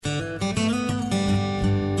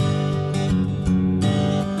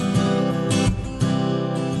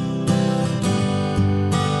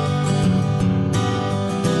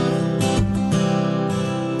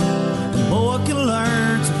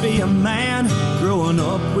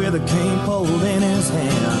with a cane pole in his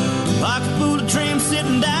hand. Pocket full of dreams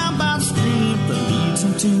sitting down by the stream that leads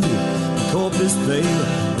him to the Corpus Bay.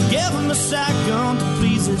 Give him a shotgun to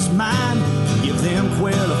please his mind. Give them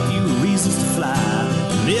quail a few reasons to fly.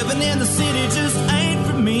 Living in the city just ain't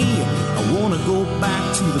for me. I wanna go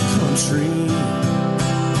back to the country.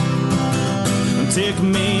 Take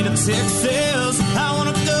me to Texas. I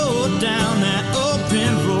wanna go down that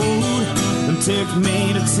open road. And take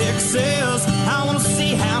me to Texas. I wanna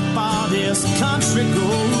see how far this country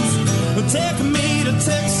goes. Take me to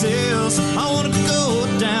Texas. I wanna go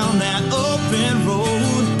down that open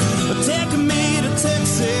road. Take me to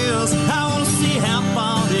Texas. I wanna see how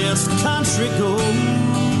far this country goes.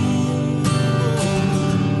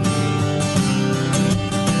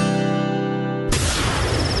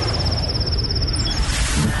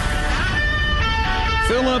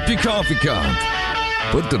 Fill up your coffee cup,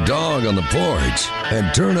 put the dog on the porch,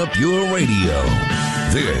 and turn up your radio.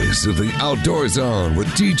 This is the Outdoor Zone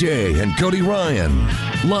with TJ and Cory Ryan,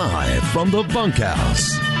 live from the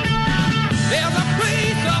Bunkhouse. There's a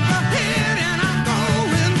place up ahead and I'm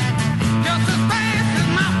going just as fast as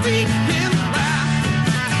my feet can fly.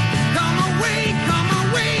 Come away,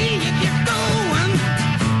 you get going.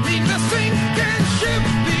 Leave the sinking ship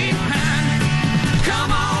behind.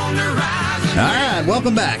 Come on the rise. All right,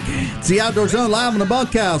 welcome back. It's the Outdoor Zone live in the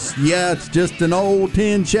Bunkhouse. Yeah, it's just an old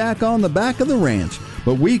tin shack on the back of the ranch,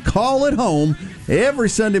 but we call it home every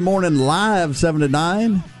Sunday morning live 7 to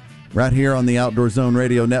 9 right here on the Outdoor Zone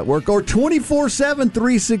Radio Network, or 24/7,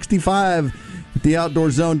 365 at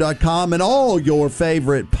theoutdoorzone.com and all your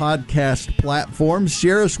favorite podcast platforms.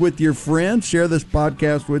 Share us with your friends. Share this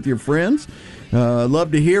podcast with your friends.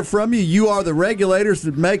 Love to hear from you. You are the regulators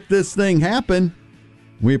that make this thing happen.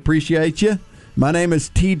 We appreciate you. My name is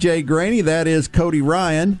TJ Graney. That is Cory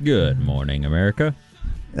Ryan. Good morning, America.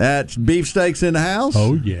 That's Beefsteaks in the house.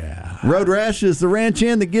 Oh, yeah. Road Rash is the ranch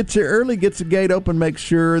hand that gets here early, gets the gate open, makes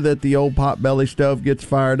sure that the old potbelly stove gets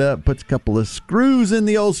fired up, puts a couple of screws in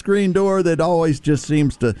the old screen door that always just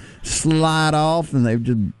seems to slide off, and they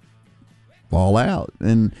just fall out.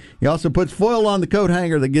 And he also puts foil on the coat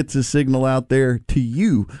hanger that gets his signal out there to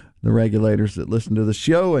you, the regulators that listen to the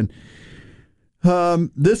show. And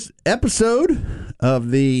this episode of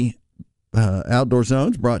the Outdoor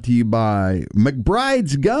Zones brought to you by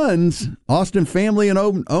McBride's Guns, Austin family and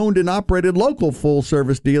owned and operated local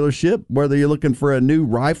full-service dealership. Whether you're looking for a new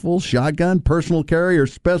rifle, shotgun, personal carry, or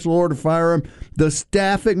special order firearm, the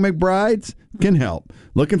staff at McBride's can help.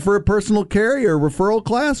 Looking for a personal carry or referral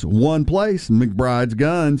class? One place, McBride's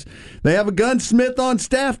Guns. They have a gunsmith on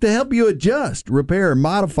staff to help you adjust, repair, and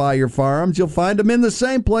modify your firearms. You'll find them in the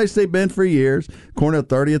same place they've been for years, corner of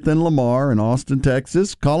 30th and Lamar in Austin,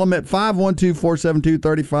 Texas. Call them at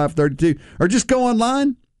 512-472-3532, or just go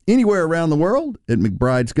online anywhere around the world at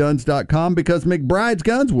McBridesGuns.com, because McBride's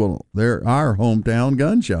Guns, well, they're our hometown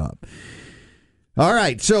gun shop. All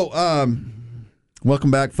right, so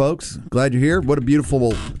welcome back, folks. Glad you're here. What a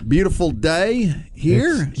beautiful, beautiful day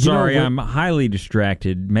here. Sorry, I'm highly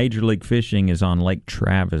distracted. Major League Fishing is on Lake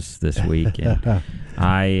Travis this week, and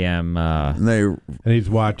I am and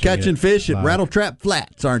he's watching catching fish at Rattle Trap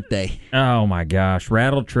Flats, aren't they? Oh my gosh,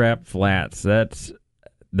 Rattle Trap Flats. That's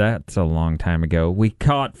a long time ago. We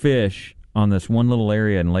caught fish on this one little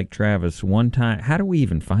area in Lake Travis one time. How do we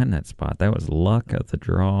even find that spot? That was luck of the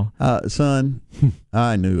draw. Son,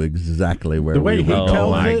 I knew exactly where the way we he were.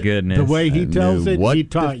 tells my it, goodness. The way he tells it, what he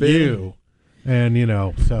taught to you. And,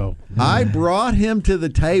 so. I brought him to the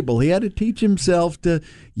table. He had to teach himself to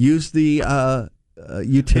use the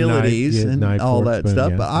utilities and all that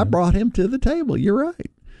stuff. But I brought him to the table. You're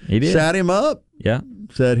right. He did. Sat him up. Yeah.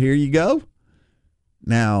 Said, here you go.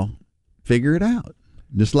 Now, figure it out.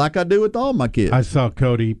 Just like I do with all my kids. I saw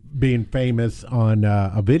Cody being famous on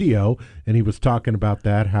a video, and he was talking about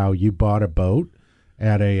that, how you bought a boat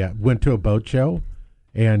at went to a boat show,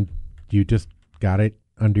 and you just got it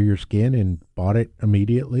under your skin and bought it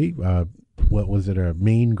immediately. What was it, a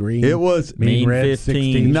mean green? It was mean red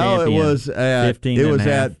 15 No, champion. it was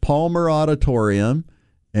at Palmer Auditorium,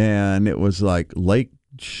 and it was like Lake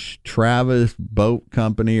Travis Boat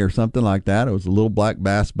Company or something like that. It was a little black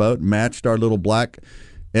bass boat, matched our little black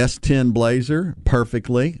S10 Blazer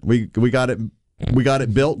perfectly. We got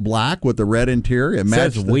it built black with the red interior. It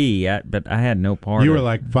matched. But I had no part. You of were it.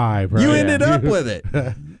 like 5, right? You ended up with it.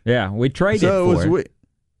 Yeah, we traded for it.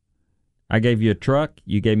 I gave you a truck,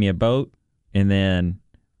 you gave me a boat, and then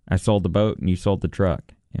I sold the boat and you sold the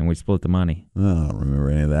truck, and we split the money. I don't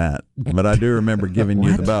remember any of that, but I do remember giving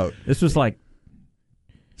you the boat. This was like.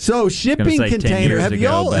 So shipping container. Have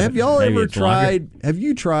y'all ever tried? Longer. Have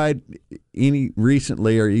you tried any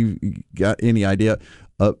recently, or you got any idea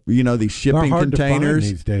these shipping They're hard containers to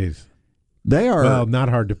find these days. They are well, not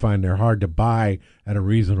hard to find. They're hard to buy at a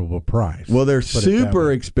reasonable price. Well, they're Put it that super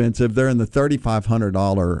way. expensive. They're in the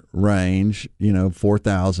 $3,500 range,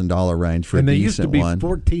 $4,000 range for and a they used to decent be one.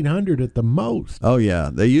 $1,400 at the most. Oh yeah,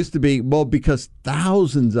 they used to be because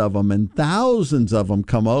thousands of them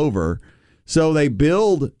come over. So they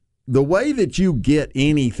build the way that you get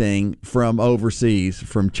anything from overseas,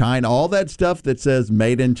 from China, all that stuff that says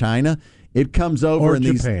made in China, it comes over Or in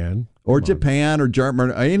Japan. or Japan or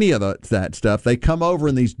Germany, or any of that stuff. They come over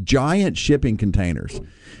in these giant shipping containers.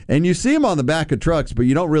 And you see them on the back of trucks, but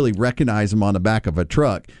you don't really recognize them on the back of a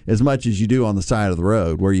truck as much as you do on the side of the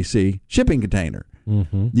road where you see shipping container.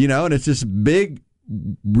 Mm-hmm. And it's this big,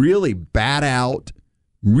 really bad out,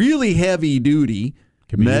 really heavy duty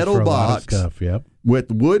metal for a lot of box stuff, yep.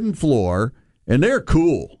 with wooden floor, and they're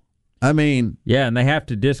cool. I mean, yeah, and they have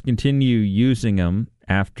to discontinue using them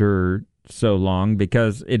after so long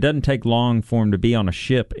because it doesn't take long for them to be on a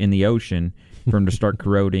ship in the ocean for them to start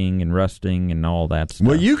corroding and rusting and all that stuff.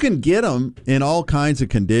 well, you can get them in all kinds of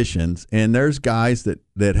conditions, and there's guys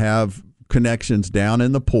that have connections down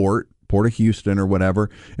in the Port of Houston or whatever,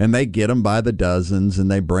 and they get them by the dozens,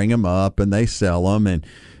 and they bring them up and they sell them. And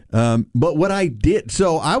but what I did,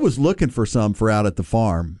 so I was looking for some for out at the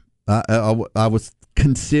farm. I was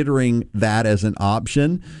considering that as an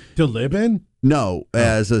option To live in? No,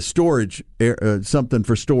 as a storage, something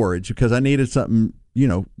for storage, because I needed something,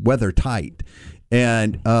 weather tight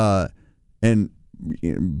and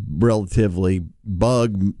relatively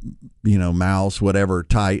bug, mouse, whatever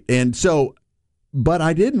tight. And so, but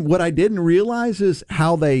what I didn't realize is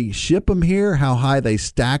how they ship them here, how high they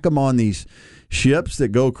stack them on these ships that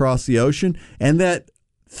go across the ocean, and that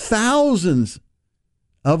thousands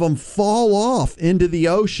of them fall off into the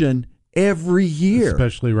ocean every year,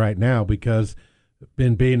 Especially right now because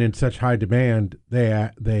being in such high demand, they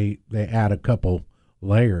add a couple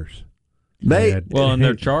layers. and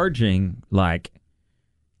they're charging like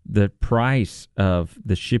the price of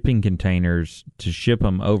the shipping containers to ship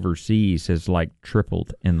them overseas has like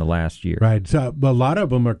tripled in the last year. Right. So a lot of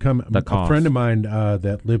them are coming. The A cost. friend of mine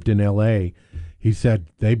that lived in L.A., he said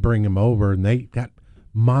they bring them over and they got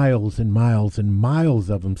miles and miles and miles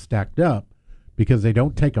of them stacked up because they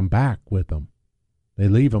don't take them back with them. They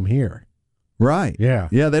leave them here. right? Yeah.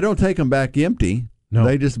 Yeah, they don't take them back empty. No.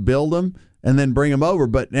 They just build them and then bring them over.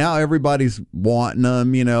 But now everybody's wanting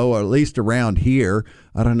them, or at least around here.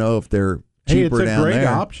 I don't know if they're cheaper it's a down great there.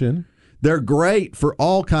 option. They're great for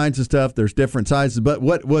all kinds of stuff. There's different sizes. But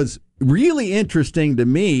what was really interesting to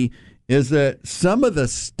me is that some of the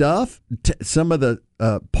stuff, some of the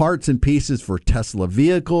parts and pieces for Tesla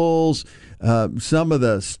vehicles, some of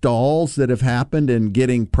the stalls that have happened in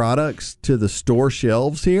getting products to the store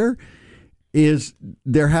shelves here, is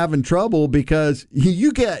they're having trouble because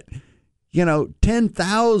you get,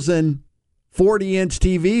 10,000 40-inch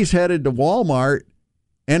TVs headed to Walmart,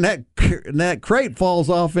 and that crate falls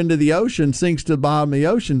off into the ocean, sinks to the bottom of the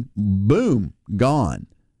ocean, boom, gone.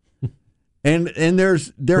 And they're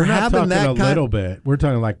We're not having talking that a kind little bit. We're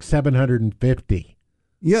talking like 750.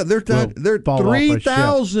 Yeah, they're fall off a ship.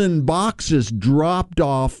 3,000 boxes dropped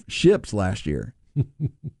off ships last year.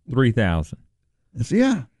 3,000.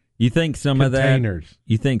 Yeah. You think some Containers. of that?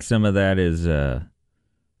 You think some of that is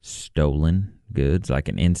stolen goods, like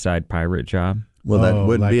an inside pirate job? Well, that Oh,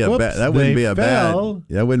 wouldn't like, be a whoops, bad. That wouldn't they be a fell. bad.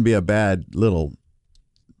 That wouldn't be a bad little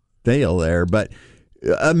deal there. But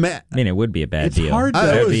I mean, it would be a bad It's deal. hard.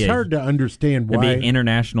 It'd To understand It'd be why. an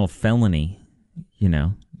international felony.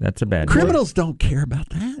 That's a bad deal. criminals don't care about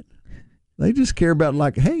that. They just care about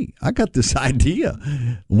hey, I got this idea.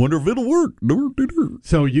 Wonder if it'll work.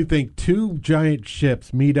 So you think two giant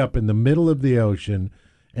ships meet up in the middle of the ocean,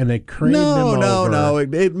 and they crane them over? No.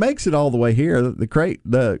 It makes it all the way here.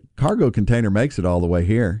 The cargo container makes it all the way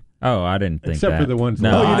here. Oh, I didn't think Except that. for the ones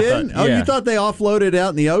No, that- Oh, you I didn't? Thought, You thought they offloaded out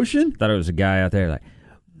in the ocean? thought it was a guy out there like,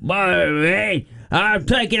 hey, I'm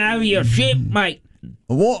taking over your ship, mate.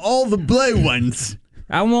 I want all the blue ones.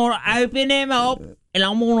 I want to open them up, and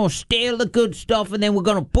I'm going to steal the good stuff, and then we're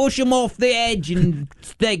going to push them off the edge, and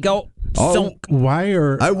they go sunk. Why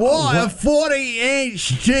are I want a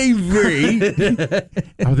 40-inch TV.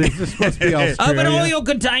 Oh, this is supposed to be Open all Australia. your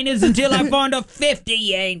containers until I find a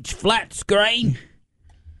 50-inch flat screen.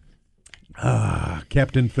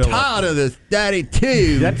 Captain Phillips. Tired of this, Daddy,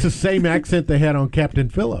 too. That's the same accent they had on Captain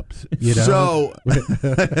Phillips. So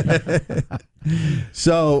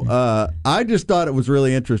I just thought it was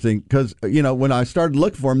really interesting because, when I started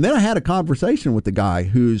looking for him, then I had a conversation with the guy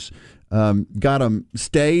who's got them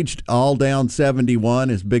staged all down 71,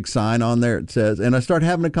 his big sign on there, it says, and I started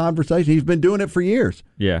having a conversation. He's been doing it for years.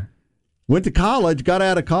 Yeah. Went to college, got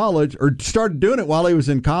out of college, or started doing it while he was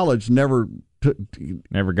in college. Never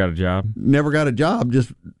Never got a job.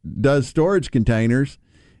 Just does storage containers,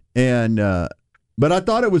 and but I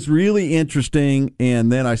thought it was really interesting. And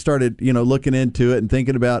then I started, looking into it and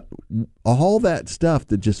thinking about all that stuff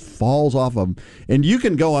that just falls off of them. And you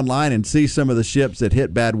can go online and see some of the ships that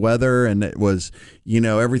hit bad weather, and it was,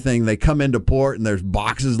 everything. They come into port and there's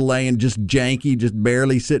boxes laying just janky, just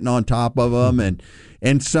barely sitting on top of them,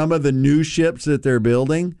 and some of the new ships that they're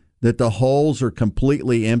building, that the holes are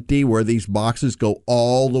completely empty, where these boxes go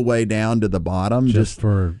all the way down to the bottom. Just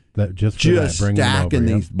stacking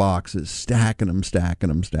these boxes, stacking them.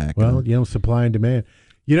 Well, supply and demand.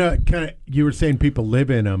 You were saying people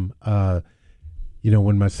live in them.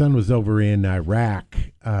 When my son was over in Iraq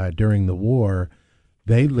during the war,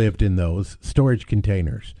 they lived in those storage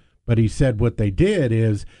containers. But he said what they did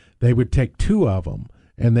is they would take two of them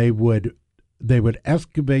and they would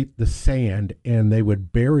excavate the sand, and they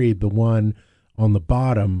would bury the one on the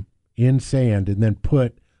bottom in sand and then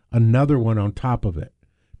put another one on top of it,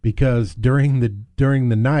 because during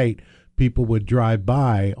the night people would drive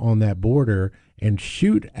by on that border and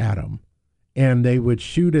shoot at them, and they would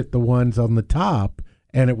shoot at the ones on the top,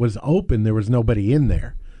 and it was open. There was nobody in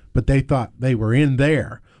there, but they thought they were in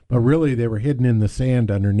there, but really they were hidden in the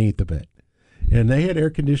sand underneath of it. And they had air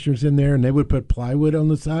conditioners in there, and they would put plywood on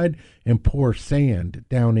the side and pour sand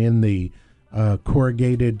down in the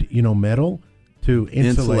corrugated, metal to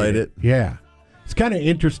insulate it. Yeah. It's kind of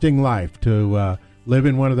interesting life to live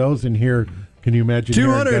in one of those and hear, can you imagine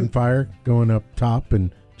hearing gunfire going up top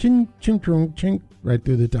and ching, ching, ching, ching, right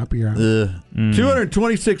through the top of your house?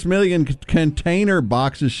 226 million container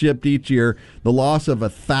boxes shipped each year. The loss of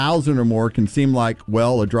 1,000 or more can seem like,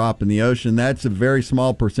 a drop in the ocean. That's a very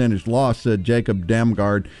small percentage loss, said Jacob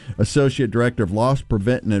Damgard, Associate Director of Loss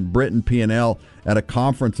Prevention at Britain P&L at a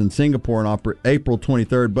conference in Singapore on April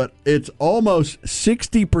 23rd. But it's almost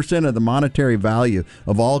 60% of the monetary value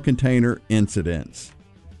of all container incidents.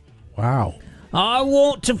 Wow. I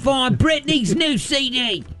want to find Britney's new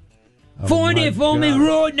CD. Find it for me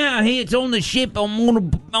right now. Here, it's on the ship.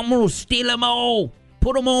 I'm gonna steal them all.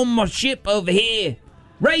 Put them on my ship over here.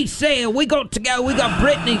 Ray said, we got to go. We got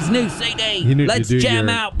Britney's new CD. Let's jam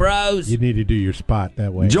out, bros. You need to do your spot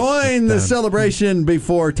that way. Join the celebration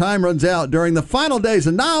before time runs out during the final days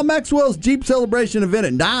of Nile Maxwell's Jeep Celebration event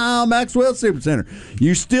at Nile Maxwell Supercenter.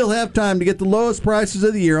 You still have time to get the lowest prices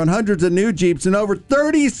of the year on hundreds of new Jeeps and over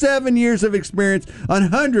 37 years of experience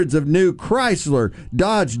on hundreds of new Chrysler,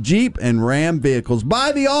 Dodge, Jeep, and Ram vehicles.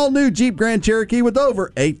 Buy the all-new Jeep Grand Cherokee with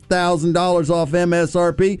over $8,000 off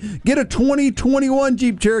MSRP. Get a 2021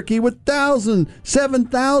 Jeep Cherokee with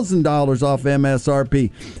 $7,000 off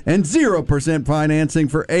MSRP, and 0% financing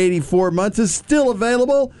for 84 months is still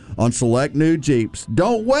available on select new Jeeps.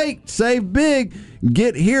 Don't wait. Save big.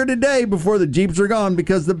 Get here today before the Jeeps are gone,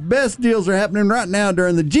 because the best deals are happening right now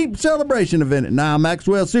during the Jeep Celebration event at Nile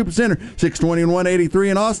Maxwell Supercenter, 620 and 183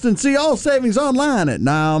 in Austin. See all savings online at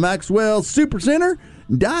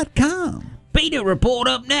NileMaxwellSupercenter.com. Peter Report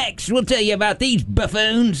up next. We'll tell you about these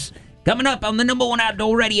buffoons. Coming up on the #1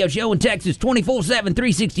 outdoor radio show in Texas, 24/7,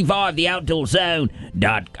 365,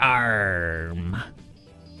 theoutdoorzone.com.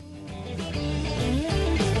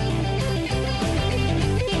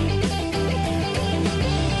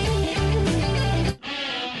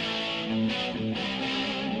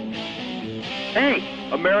 Hey,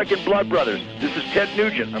 American Blood Brothers, this is Ted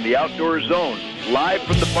Nugent on the Outdoor Zone, live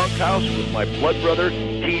from the Bunkhouse with my blood brother,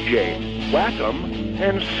 TJ. Whack 'em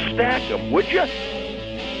and stack 'em, would ya?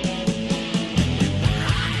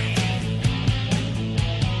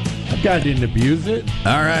 God didn't abuse it.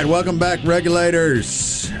 All right, welcome back,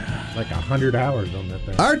 regulators. Like 100 hours on that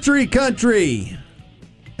thing. Archery country.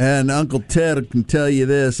 And Uncle Ted can tell you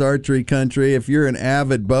this, archery country, if you're an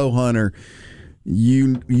avid bow hunter,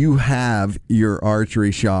 you have your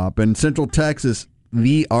archery shop. In Central Texas,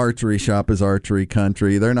 the archery shop is archery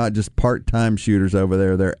country. They're not just part-time shooters over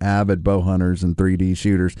there. They're avid bow hunters and 3D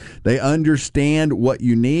shooters. They understand what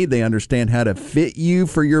you need. They understand how to fit you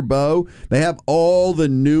for your bow. They have all the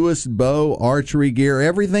newest bow archery gear.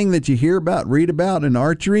 Everything that you hear about, read about in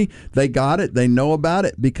archery, they got it. They know about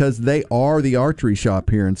it because they are the archery shop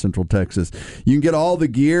here in Central Texas. You can get all the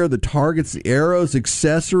gear, the targets, the arrows,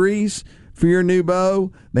 accessories for your new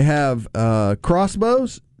bow. They have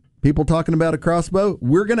crossbows. People talking about a crossbow.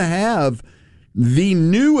 We're going to have the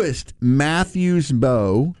newest Matthews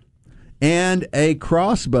bow and a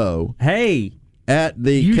crossbow. Hey, at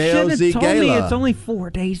the you KOZ shouldn't have told Gala. me it's only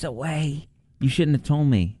 4 days away. You shouldn't have told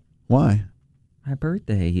me. Why? My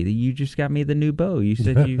birthday. You just got me the new bow. You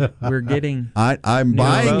said you were getting. I'm buying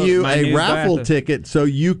bow, you my a new raffle bath. ticket so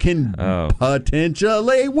you can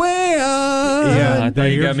potentially win. Yeah, I thought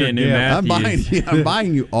you got me a new Matthews. I'm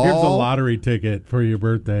buying you all. Here's a lottery ticket for your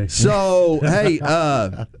birthday. So hey,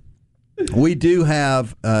 we do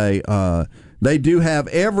have they do have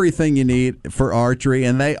everything you need for archery,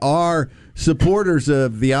 and they are supporters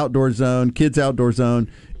of the Outdoor Zone, Kids Outdoor Zone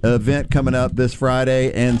event coming up this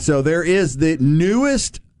Friday. And so there is the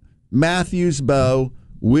newest Matthews bow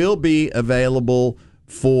will be available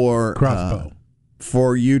for Crossbow.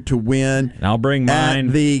 For you to win. And I'll bring mine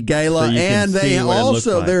at the gala. so you can And see they what it looks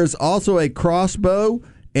also like. there's also a crossbow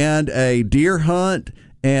and a deer hunt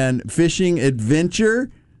and fishing adventure.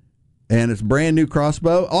 And it's a brand new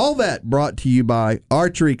crossbow. All that brought to you by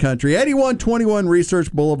Archery Country, 8121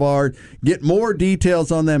 Research Boulevard. Get more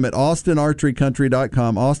details on them at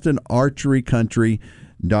austinarcherycountry.com,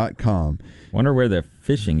 austinarcherycountry.com. Wonder where the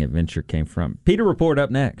fishing adventure came from. Peter Report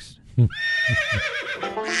up next.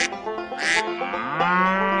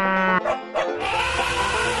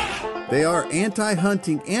 They are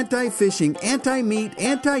anti-hunting, anti-fishing, anti-meat,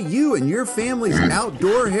 anti-you and your family's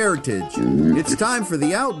outdoor heritage. It's time for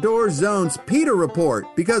the Outdoor Zone's Peter Report,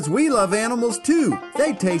 because we love animals too.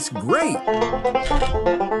 They taste great.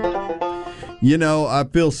 You know, I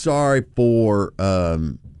feel sorry for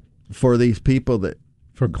these people that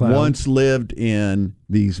once lived in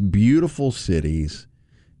these beautiful cities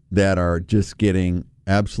that are just getting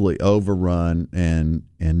absolutely overrun and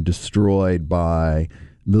destroyed by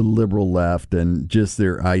the liberal left and just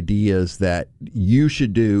their ideas that you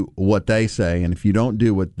should do what they say, and if you don't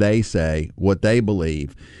do what they say, what they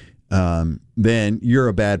believe, then you're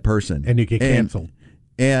a bad person. And you get canceled.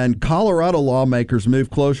 And Colorado lawmakers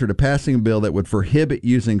moved closer to passing a bill that would prohibit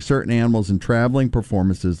using certain animals in traveling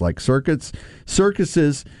performances like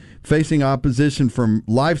circuses facing opposition from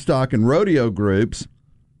livestock and rodeo groups.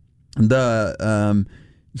 So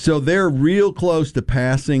they're real close to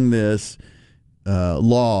passing this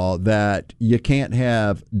law that you can't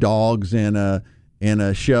have dogs in a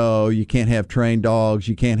show, you can't have trained dogs,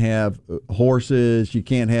 you can't have horses, you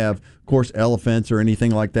can't have, of course, elephants or anything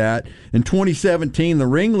like that. In 2017, the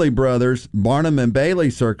Ringley brothers, Barnum and Bailey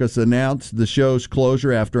Circus, announced the show's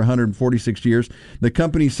closure after 146 years. The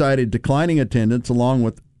company cited declining attendance along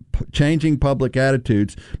with changing public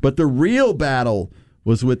attitudes, but the real battle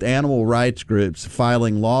was with animal rights groups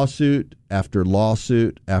filing lawsuit after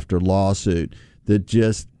lawsuit after lawsuit that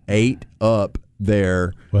just ate up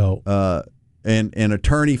their and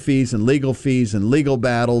attorney fees and legal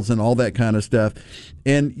battles and all that kind of stuff.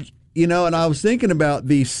 And you know, and I was thinking about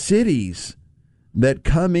these cities that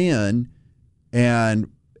come in and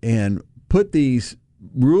put these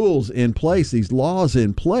rules in place, these laws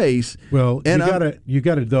in place. Well, and you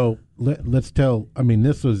gotta though. Let's tell. I mean,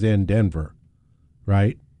 this was in Denver,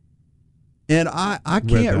 right? And I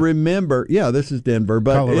can't remember. Yeah, this is Denver,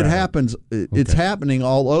 but Colorado. It happens. It's happening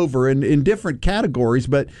all over in different categories.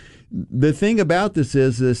 But the thing about this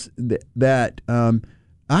is that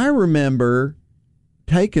I remember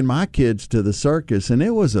taking my kids to the circus, and it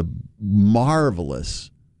was a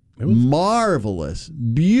marvelous,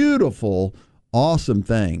 beautiful, awesome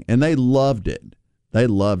thing, and they loved it. They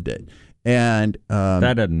loved it, and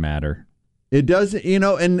that doesn't matter. It doesn't, you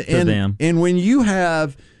know, and when you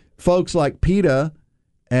have folks like PETA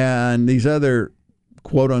and these other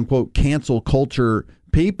quote-unquote cancel culture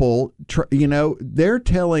people, you know, they're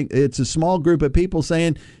telling, it's a small group of people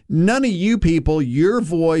saying, none of you people, your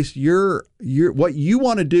voice, your what you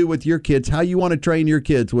want to do with your kids, how you want to train your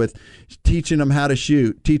kids with teaching them how to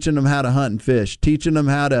shoot, teaching them how to hunt and fish, teaching them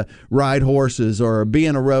how to ride horses or be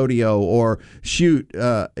in a rodeo or shoot,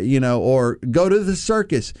 you know, or go to the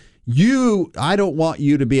circus. I don't want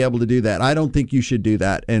you to be able to do that. I don't think you should do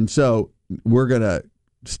that. And so we're going to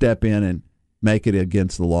step in and make it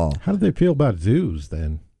against the law. How do they feel about zoos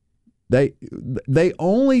then? They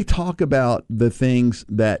only talk about the things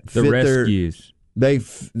that fit rescues.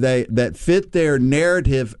 That fit their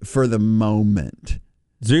narrative for the moment.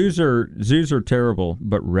 Zoos are terrible,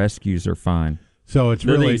 but rescues are fine. So it's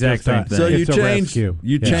really the exact same thing. So you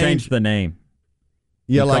change the name.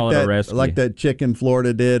 Yeah, like that chick in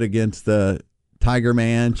Florida did against the Tiger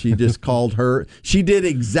Man. She just called her. She did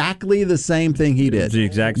exactly the same thing he did. The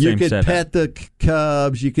exact same You could setup. pet the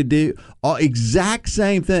cubs. You could do exact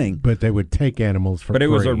same thing. But they would take animals for free. But it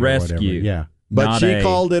was a or rescue. whatever. Yeah. But she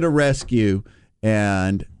called it a rescue,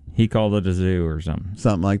 and he called it a zoo or something.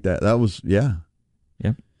 Something like that. That was, yeah.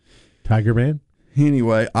 Yep. Tiger Man?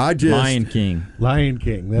 Anyway, I just... Lion King.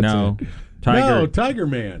 That's no. it. Tiger. No, Tiger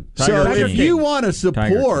Man. So Tiger if King. you want to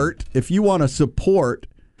support,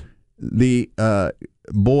 the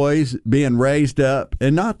boys being raised up,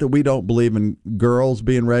 and not that we don't believe in girls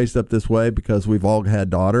being raised up this way, because we've all had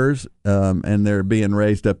daughters, and they're being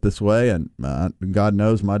raised up this way, and God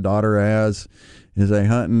knows my daughter is a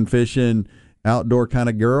hunting, fishing, outdoor kind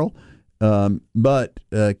of girl. But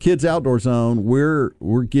Kids Outdoor Zone, we're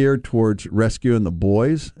geared towards rescuing the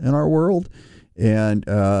boys in our world,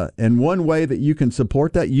 and one way that you can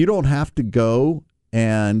support that, you don't have to go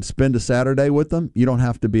and spend a Saturday with them. You don't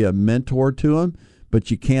have to be a mentor to them, but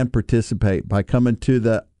you can participate by coming to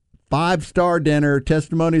the 5-star dinner,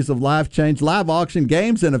 testimonies of life change, live auction,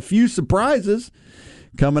 games, and a few surprises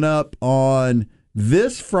coming up on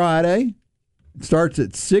this Friday. It starts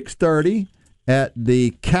at 6:30 at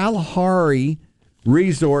the Kalahari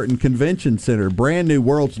Resort and Convention Center, brand new,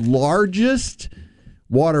 world's largest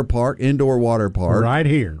water park, indoor water park. Right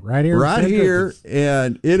here.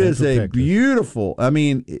 And it is a beautiful, I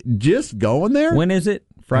mean, just going there. When is it?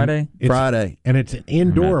 Friday? Friday. And it's an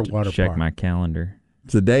indoor water check park. my calendar.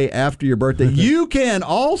 It's the day after your birthday. You can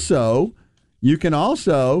also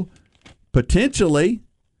potentially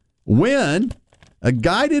win a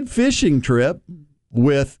guided fishing trip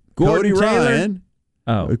with Cody Ryan.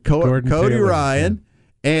 Cody Ryan,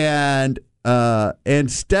 and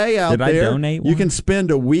stay out there. Did I donate one? You can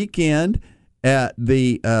spend a weekend at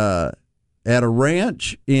a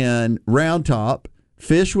ranch in Round Top,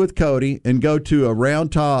 fish with Cody, and go to a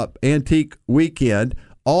Round Top antique weekend,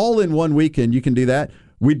 all in one weekend. You can do that.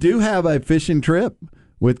 We do have a fishing trip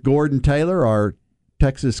with Gordon Taylor, our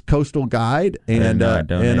Texas coastal guide, and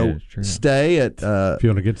a stay at if you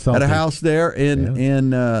want to get at a house there in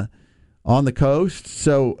on the coast.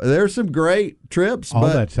 So there's some great trips. All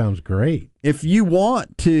that sounds great. If you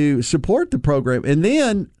want to support the program, and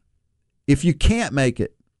then if you can't make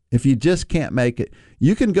it, if you just can't make it,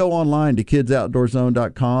 you can go online to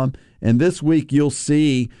kidsoutdoorzone.com, and this week you'll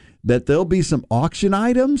see that there'll be some auction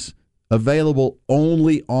items available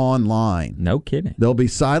only online. No kidding. There'll be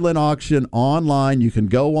silent auction online. You can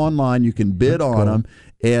go online. You can bid on them.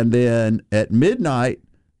 And then at midnight,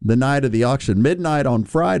 the night of the auction, midnight on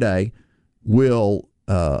Friday, we'll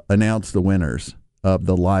announce the winners of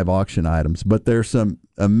the live auction items. But there's some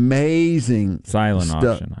amazing silent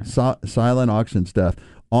auction stuff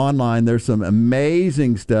online. There's some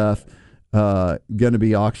amazing stuff going to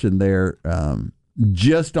be auctioned there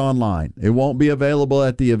just online. It won't be available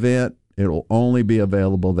at the event. It'll only be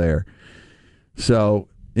available there. So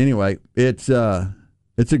anyway, it's a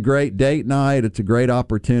great date night. It's a great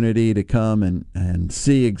opportunity to come and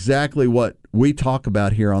see exactly what we talk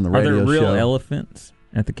about here on the radio show. Are there real elephants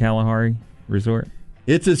at the Kalahari Resort?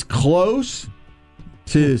 It's as close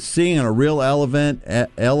to seeing a real elephant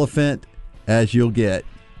as you'll get.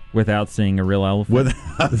 Without seeing a real elephant?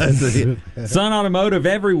 Sun Automotive,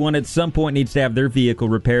 everyone at some point needs to have their vehicle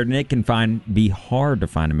repaired, and it can be hard to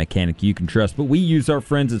find a mechanic you can trust. But we use our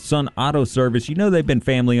friends at Sun Auto Service. You know they've been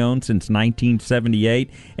family-owned since 1978,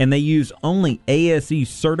 and they use only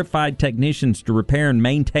ASE-certified technicians to repair and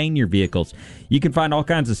maintain your vehicles. You can find all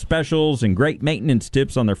kinds of specials and great maintenance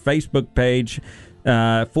tips on their Facebook page.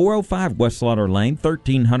 405 West Slaughter Lane,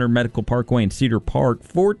 1300 Medical Parkway in Cedar Park,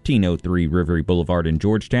 1403 Rivery Boulevard in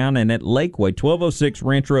Georgetown, and at Lakeway, 1206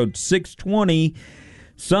 Ranch Road 620,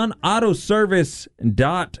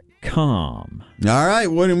 sunautoservice.com. All right,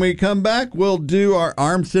 when we come back, we'll do our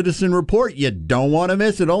Armed Citizen Report. You don't want to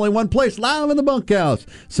miss it. Only one place, live in the Bunkhouse.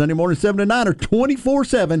 Sunday morning 7 to 9 or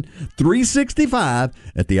 24/7, 365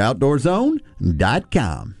 at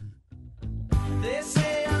theoutdoorzone.com. They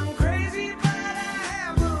say I'm crazy, but I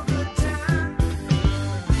have a good time.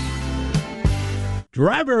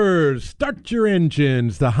 Drivers, start your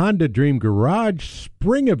engines. The Honda Dream Garage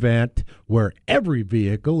Spring Event, where every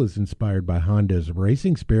vehicle is inspired by Honda's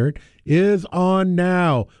racing spirit, is on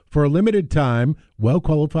now. For a limited time,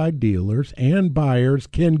 well-qualified dealers and buyers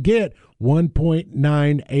can get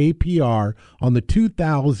 1.9 APR on the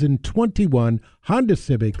 2021 Honda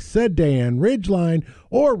Civic Sedan, Ridgeline,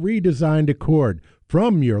 or redesigned Accord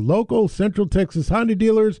from your local Central Texas Honda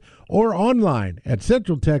dealers or online at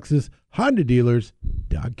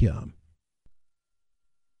centraltexashondadealers.com.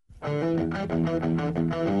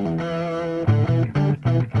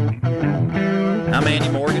 I'm Andy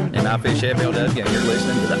Morgan, and I fish FLW, and you're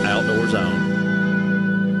listening to the Outdoor Zone.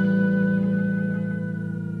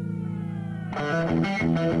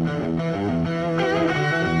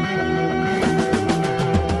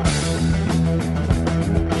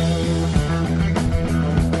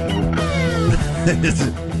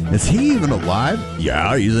 Is he even alive?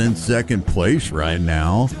 Yeah, he's in second place right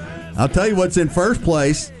now. I'll tell you what's in first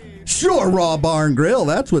place. Shore Raw Bar and Grill.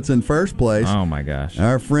 That's what's in first place. Oh, my gosh.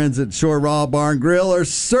 Our friends at Shore Raw Bar and Grill are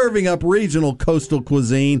serving up regional coastal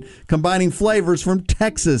cuisine, combining flavors from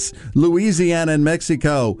Texas, Louisiana, and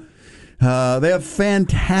Mexico. They have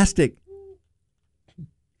fantastic.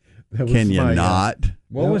 Can you not?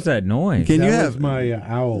 What was that noise? Can you That have was my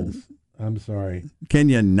owls. I'm sorry. Can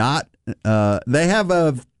you not? They have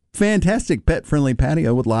a fantastic pet-friendly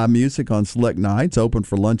patio with live music on select nights, open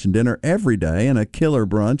for lunch and dinner every day, and a killer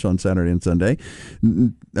brunch on Saturday and Sunday.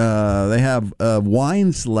 They have a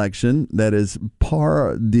wine selection that is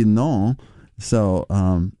par de nom. So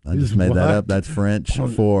I just made that up. That's French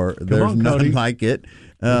for there's nothing like it.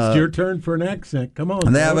 It's your turn for an accent. Come on.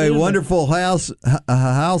 And they have a wonderful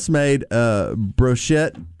house-made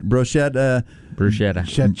bruschetta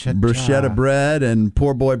bread and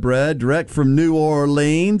poor boy bread direct from New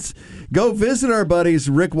Orleans. Go visit our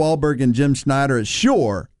buddies Rick Wahlberg and Jim Schneider at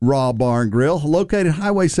Shore Raw Bar and Grill, located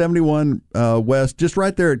Highway 71 West, just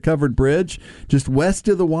right there at Covered Bridge, just west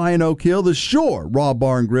of the Y in Oak Hill. The Shore Raw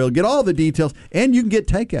Bar and Grill. Get all the details, and you can get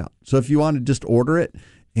takeout. So if you want to just order it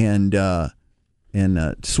and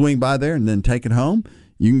swing by there and then take it home,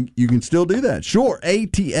 you can still do that.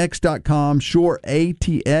 ShoreATX.com,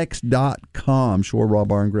 ShoreATX.com, Shore Raw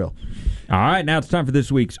Bar and Grill. All right, now it's time for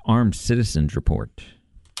this week's Armed Citizens Report.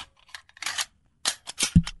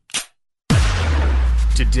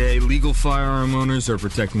 Today, legal firearm owners are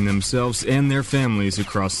protecting themselves and their families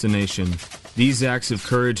across the nation. These acts of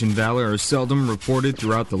courage and valor are seldom reported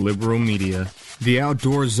throughout the liberal media. The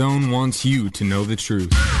Outdoor Zone wants you to know the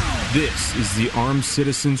truth. This is the Armed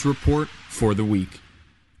Citizens Report for the week.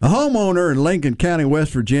 A homeowner in Lincoln County,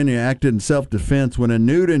 West Virginia, acted in self-defense when a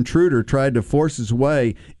nude intruder tried to force his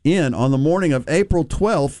way in on the morning of April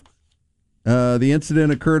 12th. The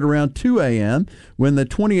incident occurred around 2 a.m. when the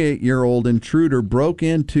 28-year-old intruder broke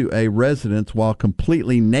into a residence while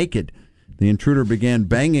completely naked. The intruder began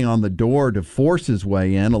banging on the door to force his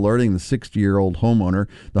way in, alerting the 60-year-old homeowner.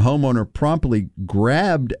 The homeowner promptly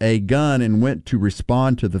grabbed a gun and went to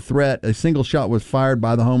respond to the threat. A single shot was fired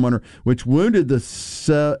by the homeowner, which wounded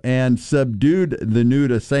and subdued the nude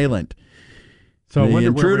assailant. So the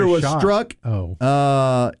intruder was shot. struck.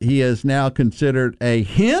 Oh. He is now considered a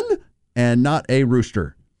hen and not a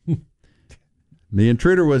rooster. The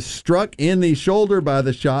intruder was struck in the shoulder by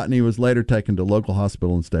the shot, and he was later taken to local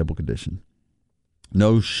hospital in stable condition.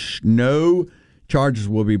 No charges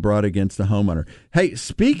will be brought against the homeowner. Hey,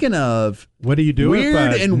 speaking of what do you do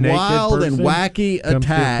weird if a and naked wild and person wacky comes to the front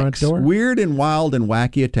attacks, door? weird and wild and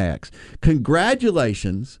wacky attacks.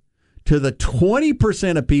 Congratulations to the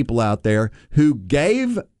 20% of people out there who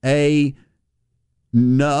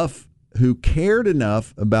who cared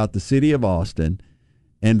enough about the city of Austin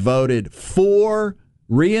and voted for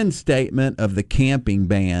reinstatement of the camping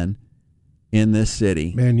ban in this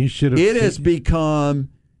city. Man, you should have. It has become.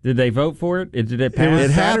 Did they vote for it? Did it pass?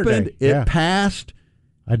 It happened. Saturday. It passed.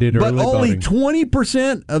 I did but early only voting.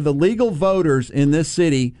 20% of the legal voters in this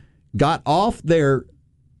city got off their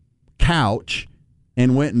couch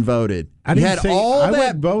and went and voted. I went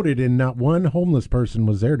and voted, and not one homeless person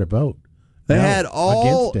was there to vote. They had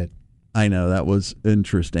all against it. I know, that was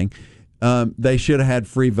interesting. They should have had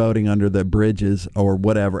free voting under the bridges or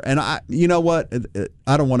whatever. And you know what?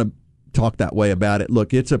 I don't want to talk that way about it.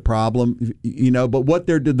 Look, it's a problem, but what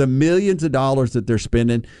the millions of dollars that they're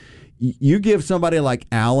spending, you give somebody like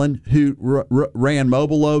Alan, who ran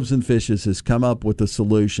Mobile Loaves and Fishes, has come up with a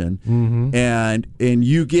solution, and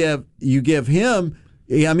you give him.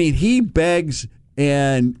 I mean, he begs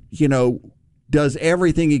and does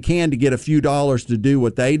everything he can to get a few dollars to do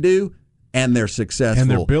what they do, and they're successful.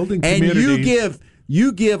 And they're building communities. And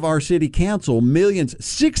you give our city council millions,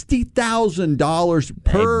 $60,000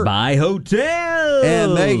 per. They buy hotels.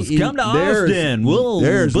 And come to Austin. We'll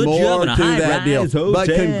put you up in a high-rise hotel. But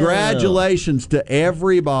congratulations to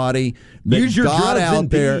everybody that got out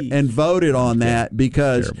there and voted on that,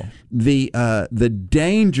 because the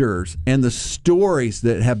dangers and the stories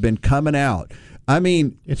that have been coming out. I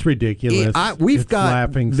mean, it's ridiculous. We've got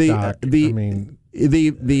laughing stock.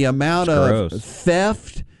 The amount of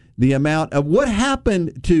theft, the amount of what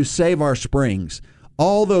happened to Save Our Springs.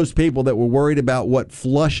 All those people that were worried about what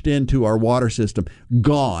flushed into our water system,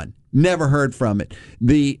 gone. Never heard from it.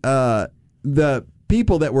 The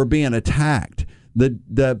people that were being attacked,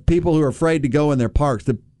 the people who are afraid to go in their parks,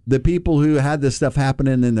 the people who had this stuff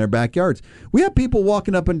happening in their backyards. We have people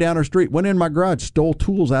walking up and down our street, went in my garage, stole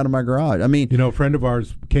tools out of my garage. I mean, a friend of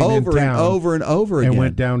ours came over in town and over and over again, and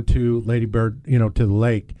went down to Lady Bird, to the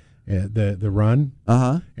lake, the run,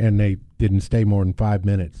 and they didn't stay more than 5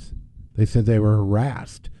 minutes. They said they were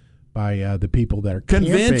harassed the people that are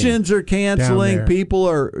conventions are canceling. People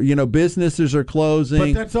are, businesses are closing.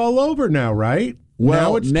 But that's all over now, right?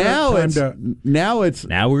 Well, now it's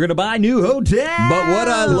now we're gonna buy a new hotel. But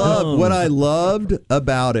what I loved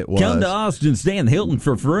about it was come to Austin, stay in the Hilton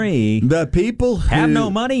for free. The people who have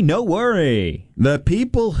no money, no worry. The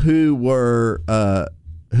people who were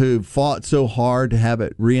who fought so hard to have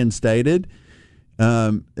it reinstated,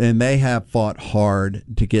 and they have fought hard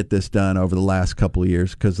to get this done over the last couple of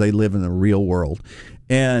years because they live in the real world.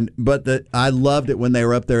 But I loved it when they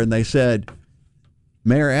were up there and they said,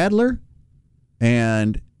 Mayor Adler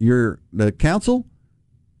and the council,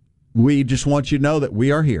 we just want you to know that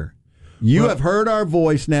we are here. You have heard our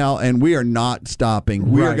voice now, and we are not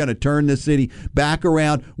stopping. We are going to turn this city back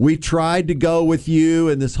around. We tried to go with you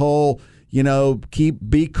in this whole,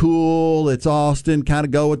 be cool, it's Austin, kind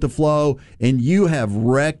of go with the flow, and you have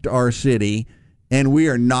wrecked our city, and we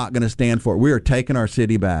are not going to stand for it. We are taking our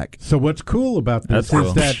city back. So what's cool about this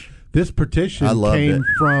is that this petition came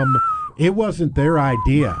from, it wasn't their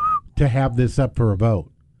idea to have this up for a vote,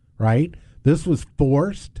 right? This was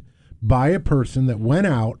forced by a person that went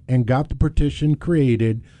out and got the petition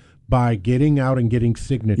created by getting out and getting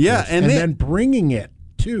signatures. Yeah, and then bringing it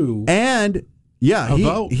to a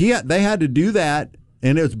vote. They had to do that,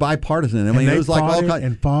 and it was bipartisan. I mean, it was like all kinds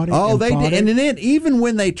and fought it. Oh, and they fought did, it. and then even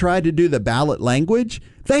when they tried to do the ballot language,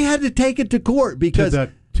 they had to take it to court because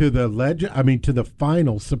to the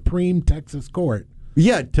final Supreme Texas Court.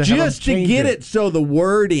 Yeah, just to get it so the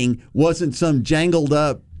wording wasn't some jangled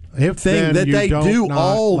up thing that they do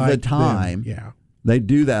all the time. Yeah, they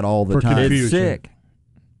do that all the time. It's sick.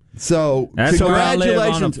 So that's congratulations. Where I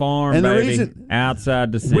live on a farm, and baby,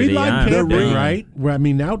 outside the city. We like camping, right? I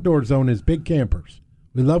mean, Outdoor Zone is big campers.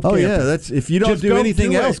 We love camping. Oh yeah, that's if you don't Just do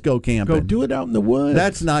anything else, go camping. Go do it out in the woods.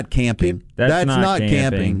 That's not camping. That's not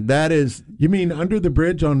camping. That is. You mean under the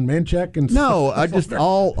bridge on Manchac and no? I just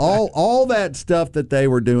all that stuff that they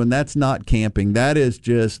were doing. That's not camping. That is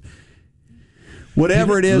just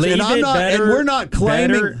whatever it is. And I'm not. And we're not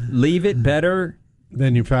claiming. Leave it better.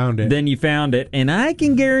 Then you found it. And I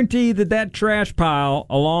can guarantee that trash pile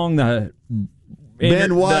along the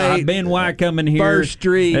Ben White coming here, First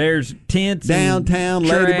Street, there's tents downtown,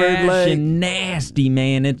 and Ladybird Lake, and nasty,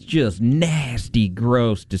 man. It's just nasty,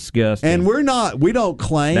 gross, disgusting. And we don't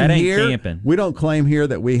claim that ain't here. Camping. We don't claim here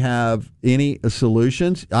that we have any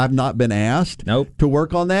solutions. I've not been asked to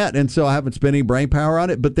work on that, and so I haven't spent any brain power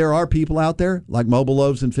on it. But there are people out there like Mobile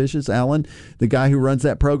Loaves and Fishes, Alan, the guy who runs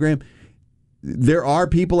that program. There are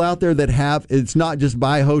people out there that have. It's not just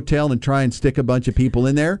buy a hotel and try and stick a bunch of people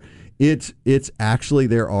in there. It's actually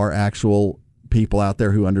there are actual people out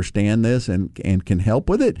there who understand this and can help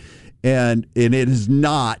with it, and it is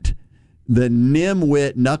not the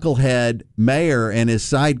nimwit knucklehead mayor and his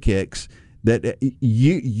sidekicks that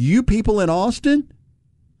you people in Austin,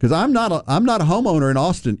 because I'm not a homeowner in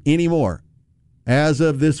Austin anymore. As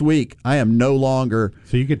of this week, I am no longer.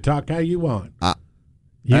 So you can talk how you want.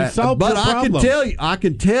 You solved your problem. I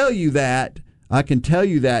can tell you that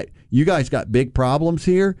you guys got big problems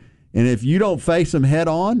here. And if you don't face them head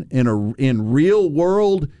on in real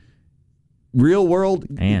world,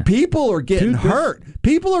 Man. people are getting hurt.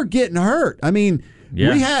 People are getting hurt. I mean,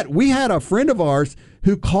 we had a friend of ours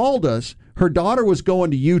who called us. Her daughter was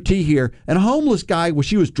going to UT here, and a homeless guy, when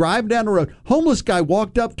she was driving down the road, homeless guy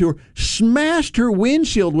walked up to her, smashed her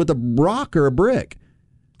windshield with a rock or a brick.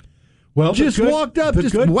 Well, walked up,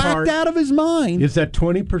 just whacked out of his mind. Is that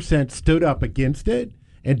 20% stood up against it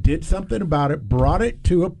and did something about it, brought it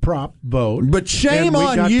to a prop vote. But shame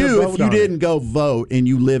on you if you didn't go vote and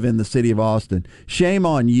you live in the city of Austin. Shame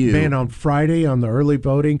on you. Man, on Friday on the early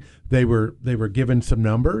voting, they were given some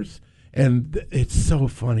numbers, and it's so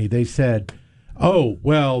funny. They said, oh,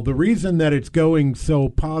 well, the reason that it's going so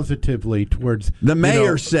positively towards... The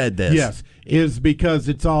mayor said this. Yes, is because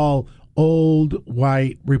it's all old,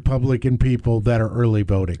 white Republican people that are early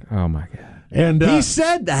voting. Oh, my God. And he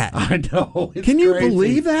said that. I know. Can you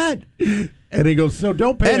believe that? And he goes, so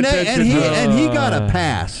don't pay attention. And he got a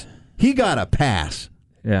pass. He got a pass.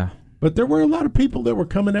 Yeah. But there were a lot of people that were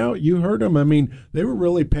coming out. You heard them. I mean, they were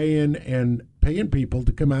really paying people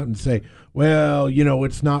to come out and say, well,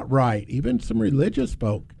 it's not right. Even some religious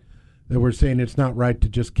folk that were saying it's not right to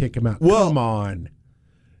just kick him out. Well, come on.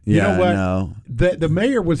 You know what? No. The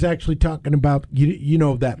mayor was actually talking about,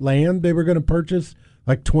 that land they were going to purchase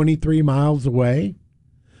like 23 miles away.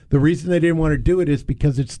 The reason they didn't want to do it is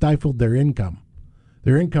because it stifled their income.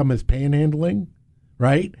 Their income is panhandling,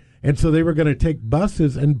 right? And so they were going to take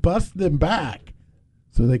buses and bus them back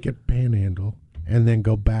so they could panhandle and then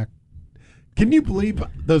go back Can you believe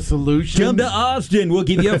the solution? Come to Austin. We'll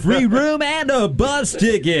give you a free room and a bus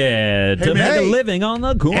ticket to make a living on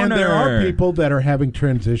the corner. And there are people that are having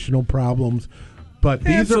transitional problems, but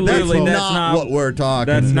these are people. That's not what we're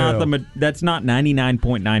talking. That's not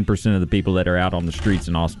 99.9% of the people that are out on the streets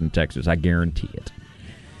in Austin, Texas. I guarantee it.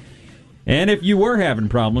 And if you were having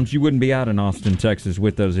problems, you wouldn't be out in Austin, Texas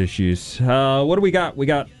with those issues. What do we got? We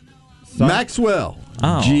got Maxwell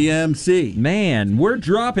GMC. Man, we're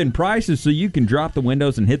dropping prices so you can drop the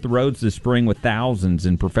windows and hit the roads this spring with thousands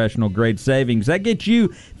in professional grade savings. That gets you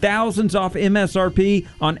thousands off MSRP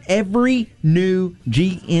on every new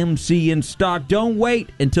GMC in stock. Don't wait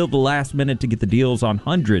until the last minute to get the deals on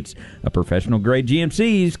hundreds of professional grade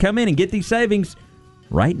GMCs. Come in and get these savings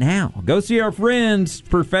right now. Go see our friends,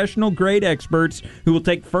 professional grade experts who will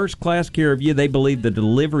take first-class care of you. They believe the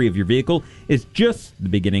delivery of your vehicle is just the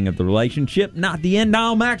beginning of the relationship, not the end.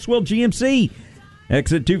 Nile Maxwell GMC.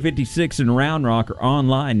 Exit 256 in Round Rock or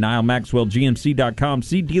online, NileMaxwellGMC.com.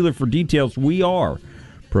 See dealer for details. We are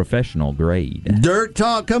professional grade. Dirt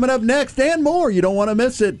Talk coming up next and more. You don't want to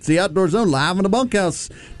miss it. It's the Outdoor Zone live in the bunkhouse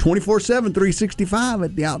 24/7, 365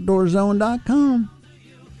 at theoutdoorzone.com.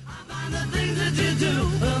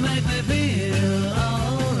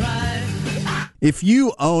 If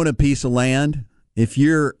you own a piece of land, if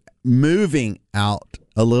you're moving out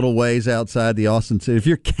a little ways outside the Austin city, if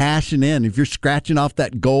you're cashing in, if you're scratching off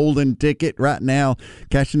that golden ticket right now,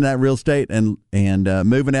 cashing that real estate and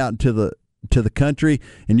moving out into the country,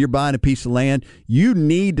 and you're buying a piece of land, you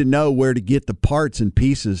need to know where to get the parts and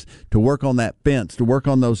pieces to work on that fence, to work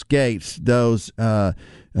on those gates, those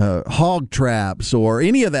hog traps, or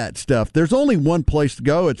any of that stuff. There's only one place to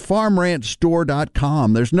go. It's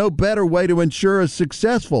farmranchstore.com. There's no better way to ensure a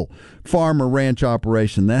successful farm or ranch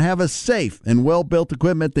operation than have a safe and well-built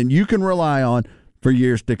equipment that you can rely on for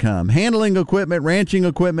years to come. Handling equipment, ranching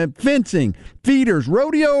equipment, fencing, feeders,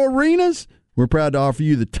 rodeo arenas. We're proud to offer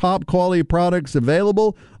you the top quality products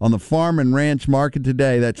available on the farm and ranch market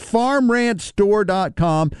today. That's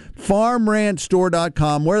farmranchstore.com,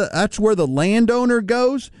 farmranchstore.com. That's where the landowner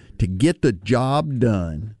goes to get the job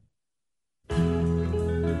done.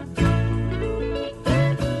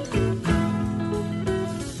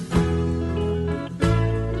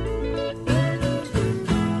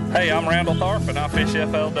 Hey, I'm Randall Tharp and I fish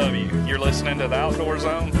FLW. You're listening to the Outdoor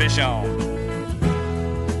Zone. Fish on.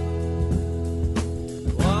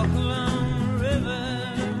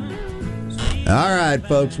 All right,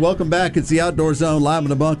 folks, welcome back. It's the Outdoor Zone live in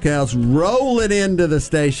the bunkhouse, rolling into the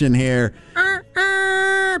station here.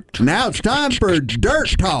 Now it's time for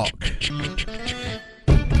Dirt Talk.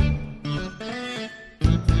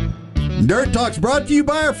 Dirt Talk's brought to you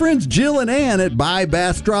by our friends Jill and Ann at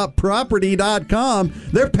BuyBassDropProperty.com.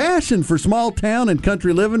 Their passion for small town and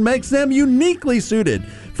country living makes them uniquely suited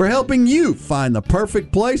for helping you find the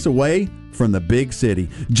perfect place away from the big city.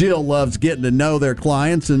 Jill loves getting to know their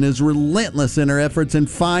clients and is relentless in her efforts in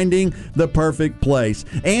finding the perfect place.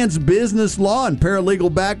 Ann's business law and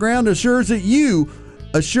paralegal background assures you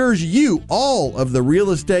all of the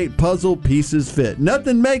real estate puzzle pieces fit.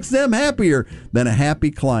 Nothing makes them happier than a happy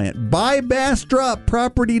client.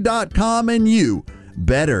 BuyBassDropProperty.com and you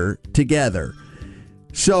better together.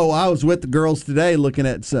 So I was with the girls today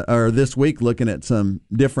this week looking at some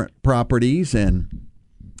different properties and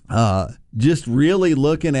just really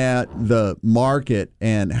looking at the market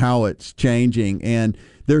and how it's changing. And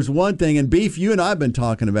there's one thing, and Beef, you and I have been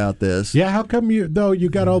talking about this. Yeah, how come you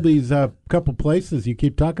got all these couple places you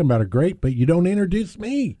keep talking about are great, but you don't introduce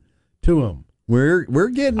me to them? We're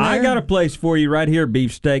getting there. I got a place for you right here,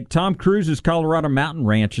 Beefsteak. Tom Cruise's Colorado Mountain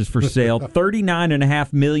Ranch is for sale.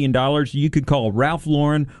 $39.5 million. You could call Ralph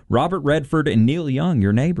Lauren, Robert Redford, and Neil Young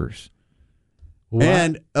your neighbors. What?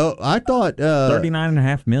 And I thought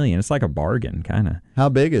 $39.5 million. It's like a bargain, kind of. How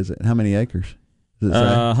big is it? How many acres?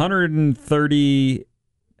 130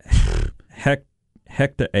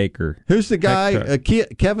 hectare. Who's the guy?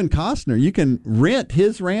 Kevin Costner. You can rent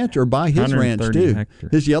his ranch or buy his ranch too.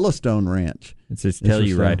 Hectares. His Yellowstone ranch. It's just tell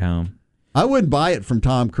you right home. I wouldn't buy it from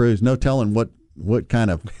Tom Cruise. No telling what kind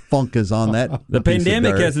of funk is on that. The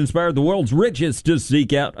pandemic has inspired the world's richest to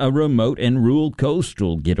seek out a remote and rural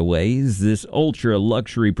coastal getaways. This ultra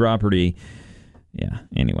luxury property. Yeah.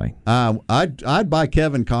 Anyway, I'd buy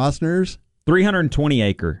Kevin Costner's 320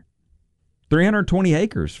 acres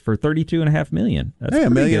for $32.5 million. That's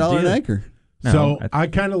 $1 million an acre. No, so I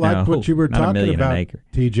kind of like what you were talking about,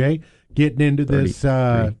 TJ. Getting into this.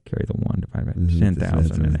 Carry the 1 divided by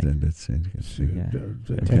 10,000 an acre.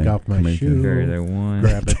 Take off my shoe. Carry the 1.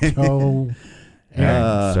 Grab a toe.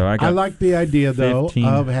 So I like the idea though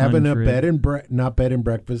of having a not bed and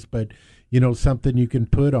breakfast, but something you can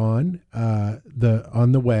put on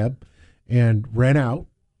the web and rent out.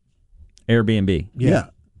 Airbnb. Yeah.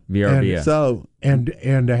 VRBO.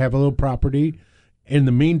 And to have a little property in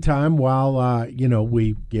the meantime while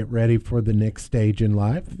we get ready for the next stage in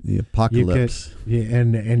life. The apocalypse.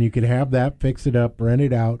 And you could have that, fix it up, rent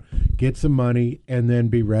it out, get some money, and then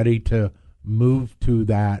be ready to move to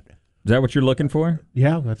that. Is that what you're looking for?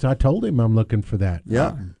 Yeah, I told him I'm looking for that.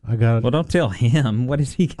 Yeah. I got. Well, don't tell him. What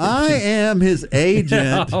is he? I am his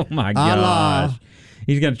agent. Oh my gosh.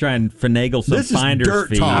 He's going to try and finagle some finder's dirt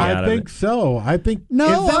fee talk. out of I think it. so. I think.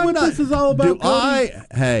 No, is that what this is all about?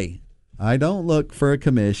 Hey, I don't look for a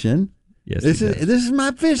commission. Yes, this is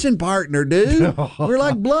my fishing partner, dude. We're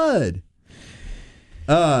like blood.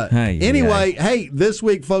 Anyway, hey, this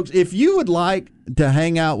week, folks, if you would like to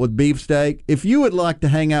hang out with Beefsteak, if you would like to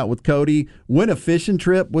hang out with Cody, win a fishing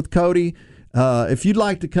trip with Cody, if you'd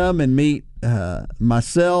like to come and meet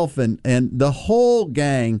myself and the whole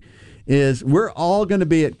gang, we're all going to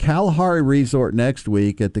be at Kalahari Resort next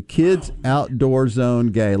week at the Kids Outdoor Zone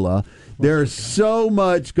Gala. There's so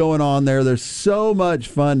much going on there. There's so much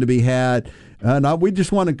fun to be had. And we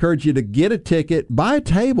just want to encourage you to get a ticket, buy a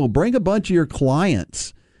table, bring a bunch of your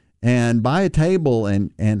clients, and buy a table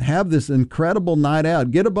and have this incredible night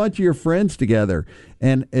out. Get a bunch of your friends together.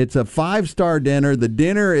 And it's a 5-star dinner. The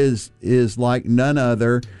dinner is like none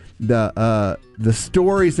other. The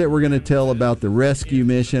stories that we're going to tell about the rescue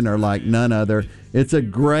mission are like none other. It's a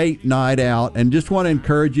great night out, and just want to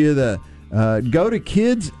encourage you to go to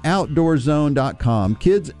kidsoutdoorzone.com,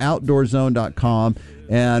 kidsoutdoorzone.com,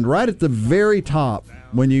 and right at the very top,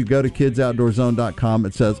 when you go to kidsoutdoorzone.com,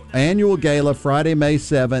 it says Annual Gala, Friday, May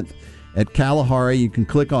 7th at Kalahari. You can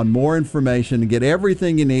click on more information and get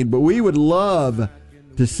everything you need, but we would love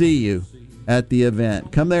to see you at the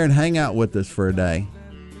event. Come there and hang out with us for a day.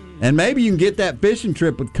 And maybe you can get that fishing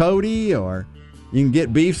trip with Cody, or you can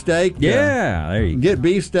get Beefsteak. Yeah, there you can get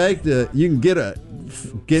Beefsteak. You can get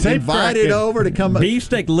invited over to come.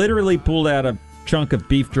 Beefsteak literally pulled out a chunk of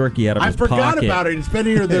beef jerky out of his pocket. I forgot about it. It's been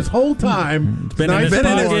here this whole time. It's been in his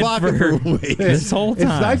pocket for weeks. This whole time.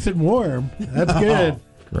 It's nice and warm. That's good.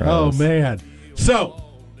 Oh, man. So,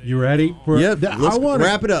 you ready? Let's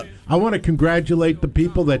wrap it up. I want to congratulate the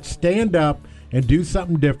people that stand up and do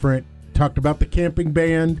something different. Talked about the camping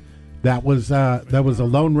band. That was a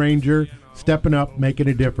Lone Ranger stepping up, making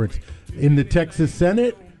a difference. In the Texas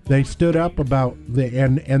Senate, they stood up about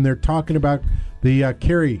and they're talking about the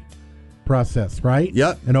carry process, right?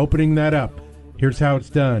 Yep. And opening that up. Here's how it's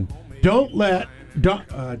done. Don't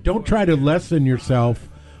try to lessen yourself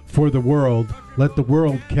for the world. Let the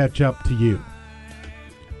world catch up to you.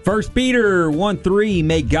 1 Peter 1:3,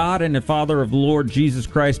 may God and the Father of the Lord Jesus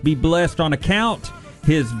Christ be blessed on account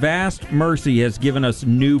His vast mercy has given us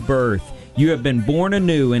new birth. You have been born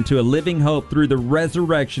anew into a living hope through the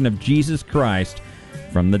resurrection of Jesus Christ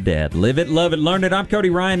from the dead. Live it, love it, learn it. I'm Cody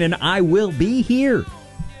Ryan, and I will be here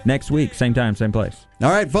next week, same time, same place. All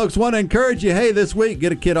right, folks, want to encourage you, hey, this week,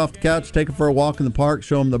 get a kid off the couch, take them for a walk in the park,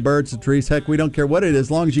 show them the birds, the trees. Heck, we don't care what it is,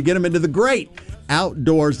 as long as you get them into the great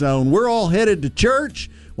outdoor zone. We're all headed to church.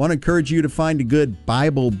 Want to encourage you to find a good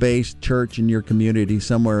Bible-based church in your community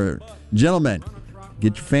somewhere. Gentlemen,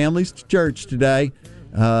 get your families to church today.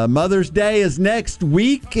 Mother's Day is next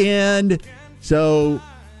weekend, so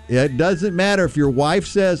it doesn't matter if your wife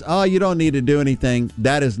says, oh, you don't need to do anything.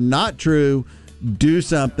 That is not true. Do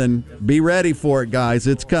something. Be ready for it, guys.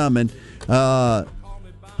 It's coming.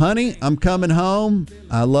 Honey, I'm coming home.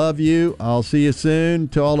 I love you. I'll see you soon.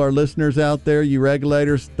 To all our listeners out there, you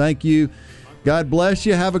regulators, thank you. God bless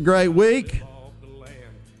you. Have a great week.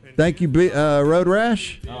 Thank you, Road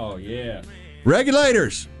Rash. Oh, yeah.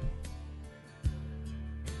 Regulators.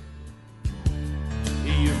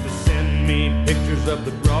 He used to send me pictures of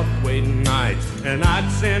the Broadway nights, and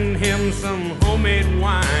I'd send him some homemade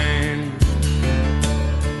wine.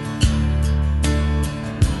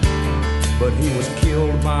 But he was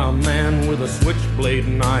killed by a man with a switchblade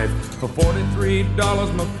knife. For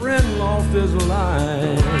 $43, my friend lost his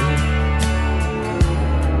life.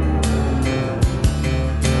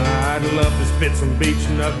 I'd love to spit some beach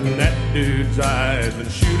nut in that dude's eyes and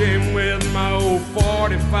shoot him with my old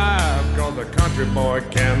 45, cause a country boy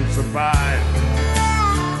can survive.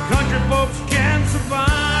 Country folks can survive.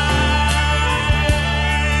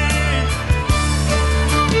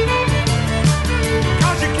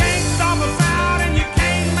 Cause you can't stop us out and you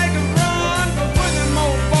can't make us run, cause we're them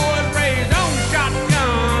old boys raised on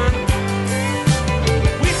shotgun.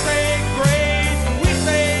 We say grace and we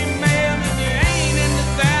say man, and you ain't into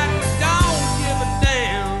that, we don't give a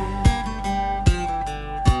damn.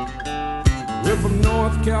 We're from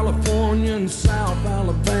North California and South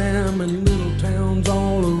Alabama and little towns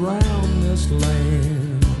all around this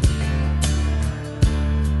land.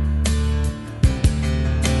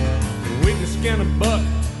 We can skin a buck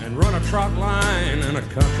and run a trot line, and a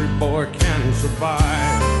country boy can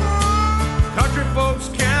survive. Country folks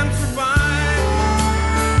can